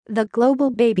The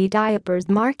global baby diapers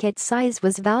market size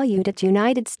was valued at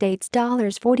United States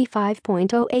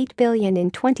 $45.08 billion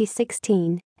in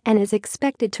 2016 and is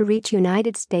expected to reach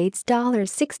United States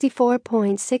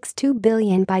 $64.62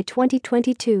 billion by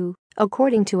 2022,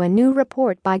 according to a new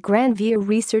report by Grandview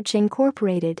Research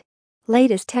Incorporated.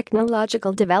 Latest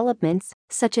technological developments,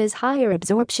 such as higher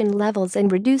absorption levels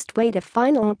and reduced weight of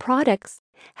final products,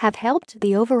 have helped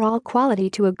the overall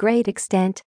quality to a great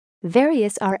extent.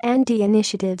 Various R&D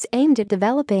initiatives aimed at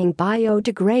developing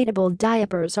biodegradable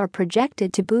diapers are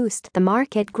projected to boost the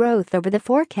market growth over the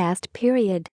forecast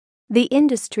period. The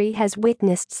industry has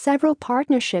witnessed several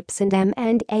partnerships and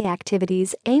M&A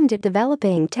activities aimed at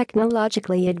developing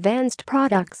technologically advanced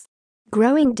products.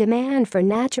 Growing demand for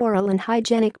natural and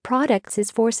hygienic products is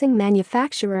forcing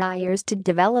manufacturers to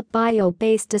develop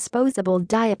bio-based disposable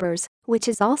diapers, which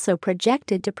is also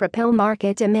projected to propel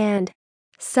market demand.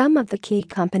 Some of the key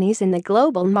companies in the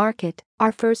global market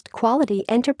are First Quality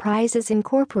Enterprises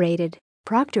Incorporated,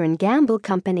 Procter & Gamble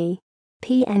Company,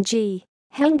 P&G,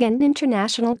 Hengen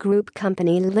International Group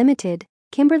Company Limited,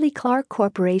 Kimberly-Clark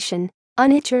Corporation,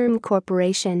 Uniterm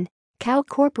Corporation, Cow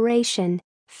Corporation,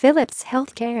 Philips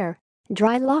Healthcare,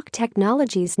 Drylock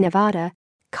Technologies Nevada,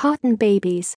 Cotton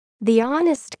Babies, The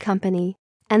Honest Company,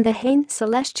 and the Hain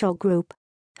Celestial Group.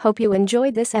 Hope you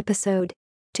enjoyed this episode.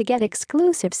 To get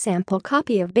exclusive sample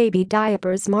copy of Baby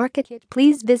Diapers Market Kit,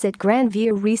 please visit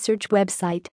Grandview Research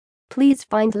website. Please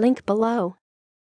find link below.